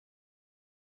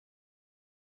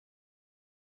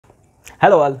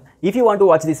Hello all, if you want to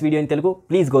watch this video in Telugu,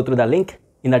 please go through the link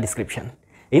in the description.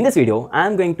 In this video, I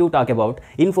am going to talk about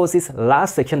Infosys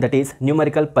last section, that is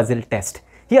numerical puzzle test.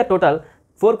 Here total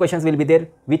 4 questions will be there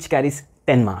which carries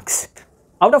 10 marks.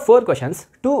 Out of 4 questions,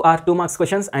 2 are 2 marks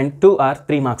questions and 2 are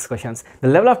 3 marks questions. The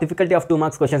level of difficulty of 2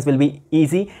 marks questions will be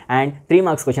easy and 3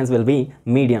 marks questions will be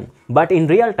medium. But in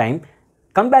real time,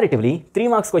 comparatively, 3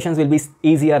 marks questions will be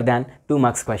easier than 2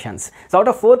 marks questions. So out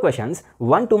of 4 questions,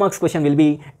 1 2 marks question will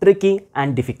be tricky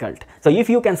and difficult. So if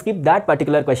you can skip that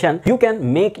particular question, you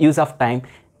can make use of time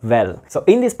well. So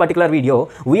in this particular video,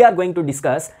 we are going to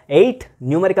discuss 8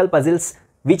 numerical puzzles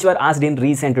which were asked in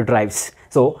recent drives.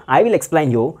 So I will explain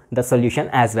you the solution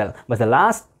as well. But the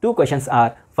last 2 questions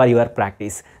are for your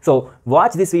practice. So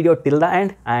watch this video till the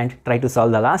end and try to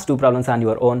solve the last 2 problems on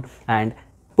your own and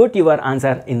put your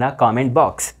answer in the comment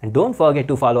box. And don't forget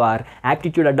to follow our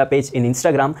Aptitude Adda page in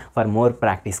Instagram for more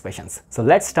practice questions. So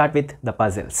let's start with the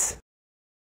puzzles.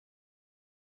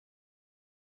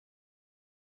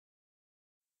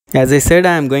 As I said,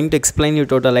 I am going to explain you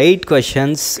total 8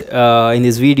 questions in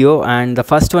this video, and the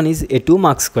first one is a 2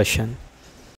 marks question.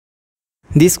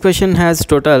 This question has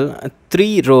total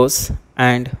 3 rows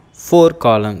and 4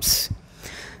 columns.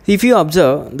 If you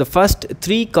observe, the first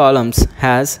 3 columns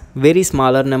has very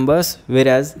smaller numbers,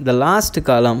 whereas the last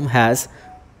column has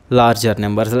larger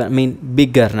numbers, I mean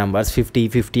bigger numbers, 50,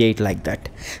 58 like that.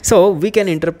 So we can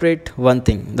interpret one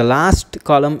thing. The last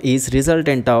column is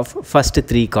resultant of first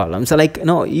 3 columns. So like,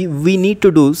 we need to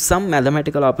do some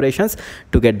mathematical operations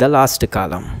to get the last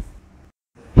column.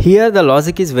 Here the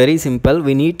logic is very simple.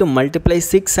 We need to multiply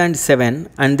 6 and 7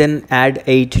 and then add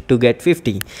 8 to get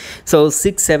 50. So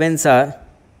 6 7s are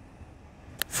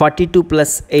 42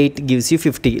 plus 8 gives you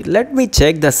 50. Let me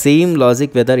check the same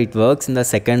logic whether it works in the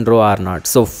second row or not.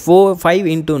 So 5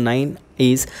 into 9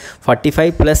 is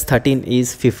 45 plus 13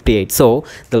 is 58. So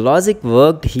the logic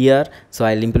worked here. So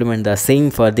I'll implement the same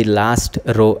for the last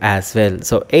row as well.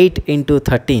 So 8 into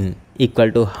 13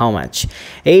 equal to how much?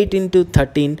 8 into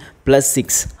 13 plus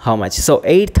 6 how much? So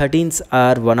 8 13s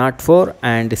are 104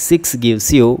 and 6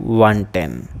 gives you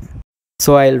 110.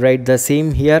 So I'll write the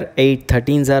same here. 8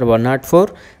 13s are 104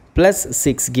 plus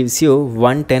 6 gives you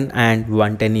 110 and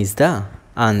 110 is the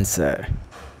answer.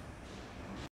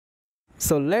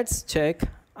 So let's check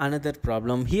another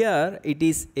problem. Here it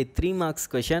is a 3 marks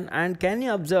question, and can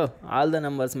you observe all the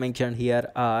numbers mentioned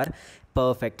here are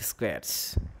perfect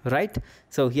squares, right?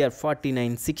 So here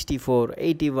 49, 64,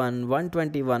 81,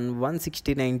 121,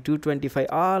 169, 225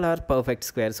 all are perfect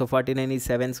squares. So 49 is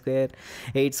 7 square,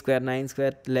 8 square, 9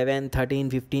 square, 11, 13,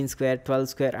 15 square, 12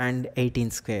 square and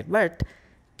 18 square. But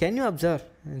can you observe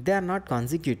they are not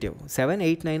consecutive? 7,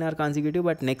 8, 9 are consecutive,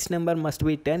 but next number must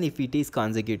be 10 if it is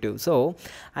consecutive. So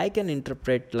I can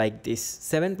interpret like this: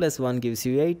 7 plus 1 gives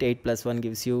you 8, 8 plus 1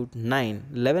 gives you 9,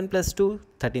 11 plus 2,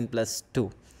 13 plus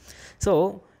 2.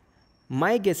 So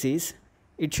my guess is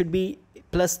it should be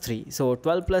plus 3. So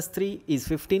 12 plus 3 is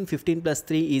 15, 15 plus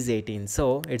 3 is 18.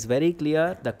 So it's very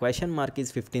clear the question mark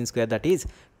is 15 square, that is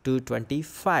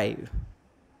 225,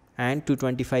 and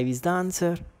 225 is the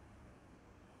answer.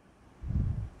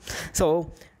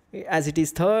 So as it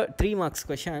is 3 marks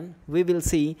question, we will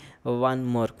see one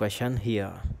more question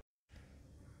here.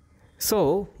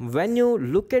 So when you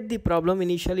look at the problem,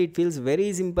 initially it feels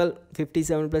very simple.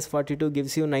 57 plus 42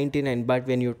 gives you 99. But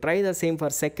when you try the same for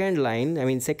second line, I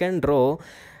mean second row,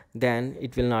 then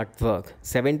it will not work.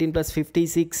 17 plus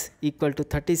 56 equal to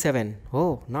 37.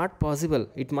 Oh, not possible.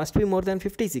 It must be more than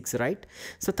 56, right?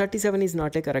 So 37 is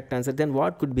not a correct answer. Then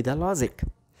what could be the logic?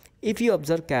 If you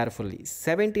observe carefully,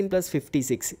 17 plus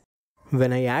 56,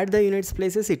 when I add the units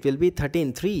places, it will be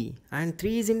 13, 3, and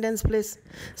 3 is in tens place.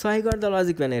 So I got the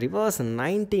logic. When I reverse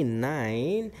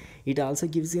 99, it also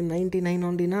gives you 99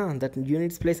 only now. That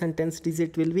units place and tens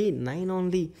digit will be 9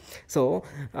 only. So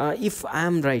if I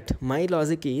am right, my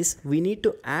logic is we need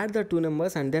to add the 2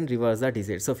 numbers and then reverse the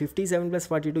digit. So 57 plus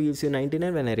 42 gives you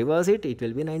 99. When I reverse it, it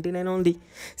will be 99 only.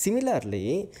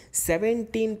 Similarly,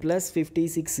 17 plus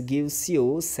 56 gives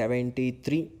you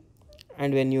 73.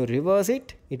 And when you reverse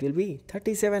it, it will be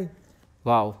 37.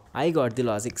 Wow, I got the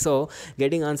logic. So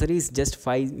getting answer is just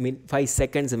 5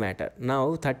 seconds matter.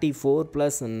 Now 34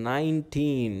 plus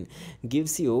 19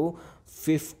 gives you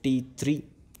 53.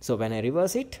 So when I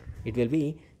reverse it, it will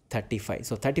be 35.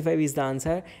 So 35 is the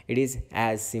answer. It is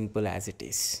as simple as it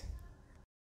is.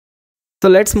 So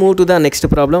let's move to the next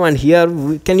problem, and here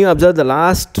can you observe the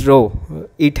last row?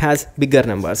 It has bigger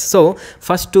numbers. So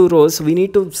first 2 rows we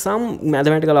need to some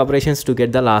mathematical operations to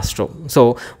get the last row.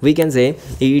 So we can say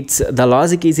the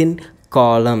logic is in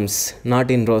columns, not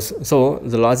in rows. So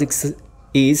the logic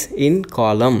is in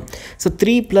column. So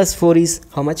 3 plus 4 is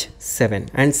how much? 7,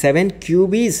 and 7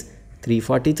 cube is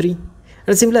 343.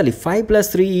 And similarly 5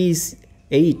 plus 3 is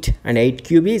 8, and 8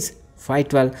 cube is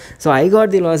 512. So I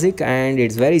got the logic, and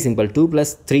it's very simple. 2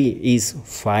 plus 3 is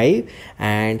 5,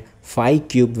 and 5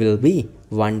 cube will be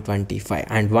 125,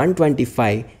 and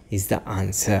 125 is the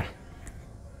answer.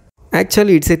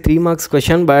 Actually, it's a 3 marks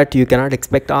question, but you cannot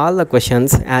expect all the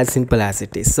questions as simple as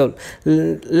it is. So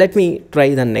let me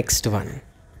try the next one.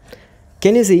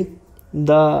 Can you see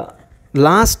the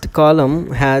last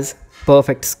column has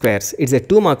perfect squares? It's a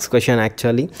 2 marks question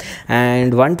actually,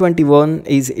 and 121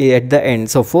 is at the end.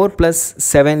 So 4 plus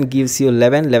 7 gives you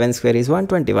 11, 11 square is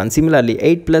 121. Similarly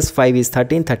 8 plus 5 is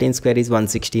 13, 13 square is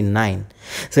 169.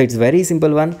 So it's very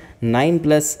simple one. 9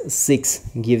 plus 6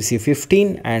 gives you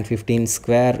 15, and 15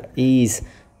 square is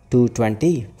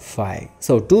 225.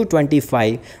 So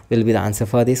 225 will be the answer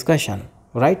for this question,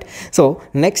 right? So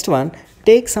next one,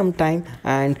 take some time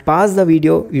and pause the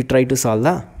video. You try to solve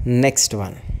the next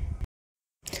one.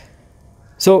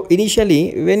 So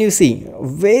initially, when you see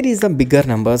where is the bigger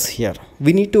numbers here,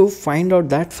 we need to find out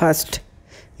that first.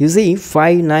 You see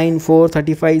 5, 9, 4,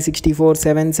 35, 64,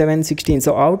 7, 7, 16.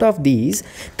 So out of these,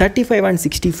 35 and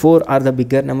 64 are the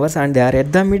bigger numbers, and they are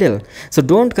at the middle. So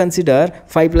don't consider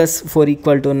 5 plus 4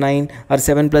 equal to 9 or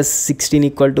 7 plus 16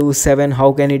 equal to 7.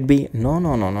 How can it be? No.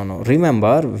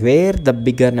 Remember, where the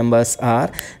bigger numbers are,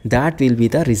 that will be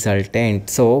the resultant.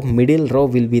 So middle row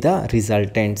will be the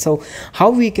resultant. So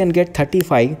how we can get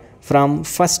 35 from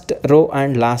first row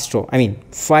and last row? I mean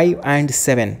 5 and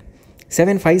 7.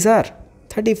 7 5s are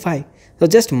 35. So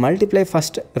just multiply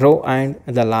first row and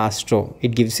the last row.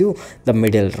 It gives you the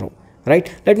middle row,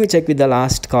 right? Let me check with the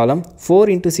last column. 4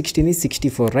 into 16 is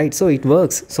 64, right? So it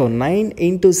works. So 9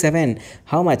 into 7,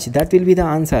 how much? That will be the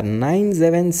answer. 9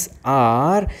 sevens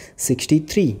are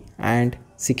 63, and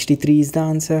 63 is the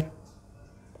answer.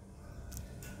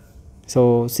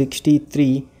 So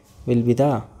 63 will be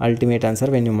the ultimate answer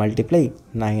when you multiply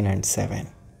 9 and 7.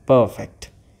 Perfect.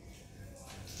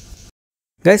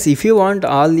 Guys, if you want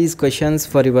all these questions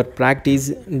for your practice,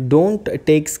 don't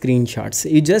take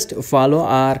screenshots. You just follow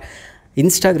our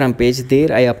Instagram page.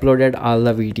 There I uploaded all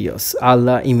the videos, all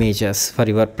the images for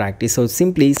your practice. So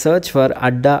simply search for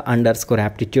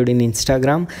 @aptitude in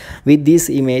Instagram. With this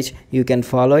image, you can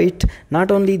follow it.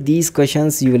 Not only these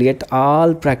questions, you will get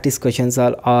all practice questions,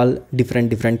 all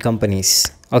different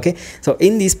companies. Okay, so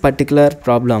in this particular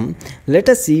problem, let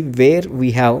us see where we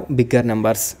have bigger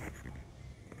numbers.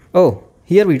 Oh,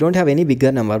 here we don't have any bigger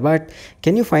number, but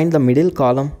can you find the middle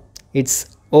column?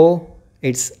 It's O,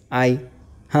 it's I.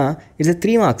 It's a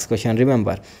 3 marks question,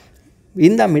 remember.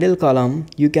 In the middle column,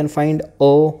 you can find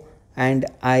O and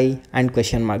I and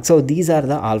question mark. So these are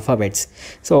the alphabets.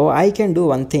 So I can do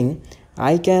one thing.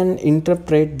 I can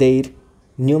interpret their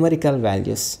numerical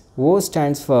values. O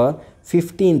stands for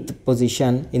 15th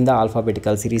position in the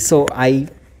alphabetical series. So I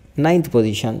 9th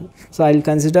position. So I will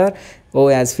consider O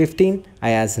as 15,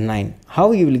 I as 9.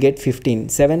 How you will get 15?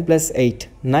 7 plus 8,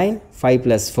 9, 5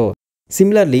 plus 4.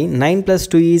 Similarly, 9 plus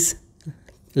 2 is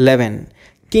 11.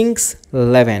 King's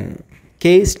 11.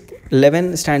 K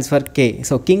 11 stands for K.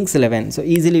 So King's 11. So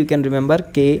easily you can remember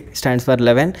K stands for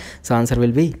 11. So answer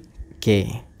will be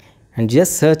K. And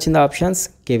just search in the options,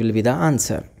 K will be the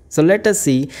answer. So let us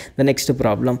see the next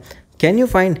problem. Can you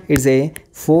find? It's a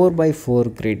 4 by 4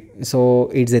 grid. So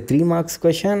it's a 3 marks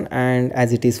question, and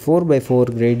as it is 4 by 4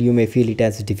 grid, you may feel it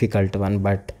as a difficult one,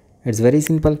 but it's very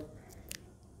simple.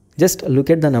 Just look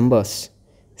at the numbers.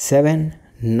 7,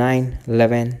 9,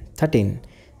 11, 13.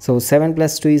 So 7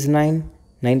 plus 2 is 9,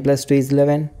 9 plus 2 is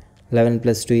 11, 11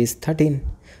 plus 2 is 13.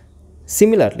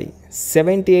 Similarly,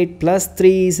 78 plus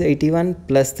 3 is 81,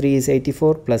 plus 3 is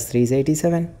 84, plus 3 is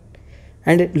 87.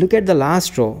 And look at the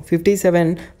last row.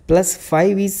 57 plus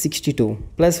 5 is 62,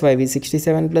 plus 5 is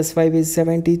 67, plus 5 is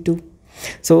 72.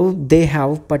 So they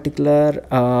have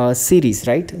particular series,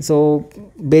 right? So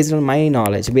based on my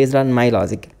knowledge, based on my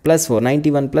logic, plus 4,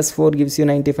 91 plus 4 gives you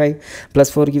 95, plus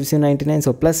 4 gives you 99.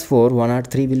 So plus 4,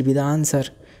 103 will be the answer.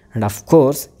 And of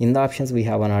course, in the options we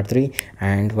have 103,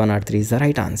 and 103 is the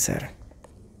right answer.